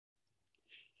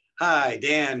Hi,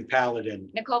 Dan Paladin,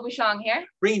 Nicole Bouchon here.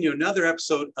 bringing you another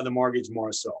episode of the Mortgage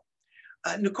Morsel.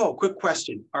 Nicole, quick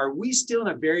question. Are we still in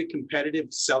a very competitive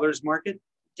seller's market?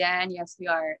 Dan, yes, we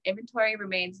are. Inventory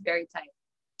remains very tight.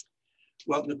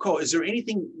 Well, Nicole, is there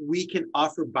anything we can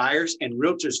offer buyers and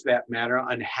realtors for that matter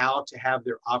on how to have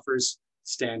their offers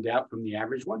stand out from the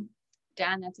average one?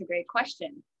 Dan, that's a great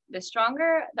question. The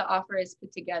stronger the offer is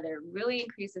put together really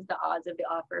increases the odds of the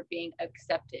offer being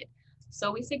accepted.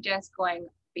 So we suggest going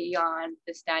beyond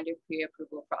the standard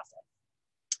pre-approval process.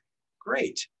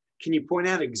 Great. Can you point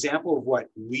out an example of what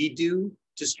we do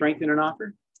to strengthen an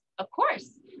offer? Of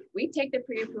course, we take the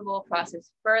pre-approval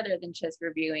process further than just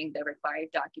reviewing the required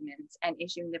documents and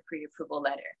issuing the pre-approval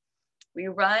letter. We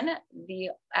run the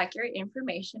accurate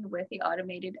information with the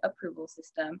automated approval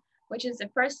system, which is the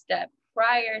first step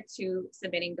prior to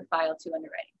submitting the file to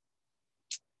underwriting.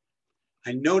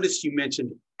 I noticed you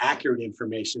mentioned accurate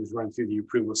information is run through the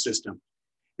approval system.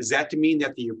 Is that to mean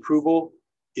that the approval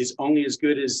is only as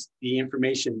good as the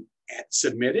information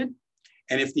submitted?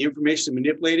 And if the information is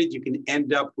manipulated, you can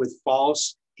end up with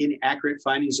false, inaccurate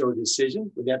findings or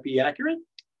decision. Would that be accurate?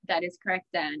 That is correct,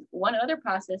 Dan. One other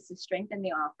process to strengthen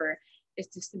the offer is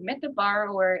to submit the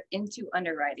borrower into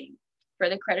underwriting for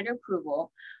the credit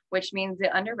approval, which means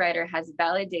the underwriter has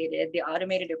validated the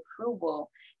automated approval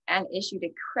and issued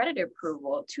a credit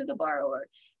approval to the borrower.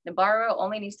 The borrower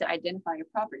only needs to identify a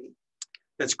property.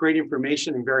 That's great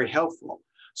information and very helpful.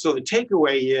 So the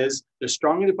takeaway is the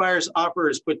stronger the buyer's offer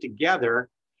is put together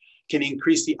can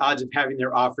increase the odds of having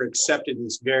their offer accepted in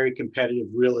this very competitive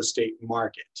real estate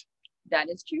market. That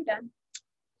is true, Dan.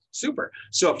 Super.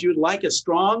 So if you'd like a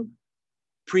strong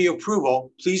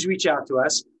pre-approval, please reach out to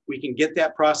us. We can get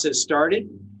that process started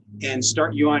and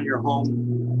start you on your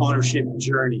home ownership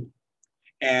journey.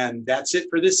 And that's it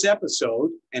for this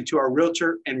episode. And to our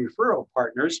realtor and referral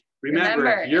partners,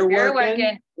 remember if you're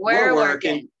working, we're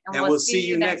working, and we'll see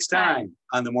you next time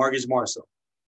on the Mortgage Morsel.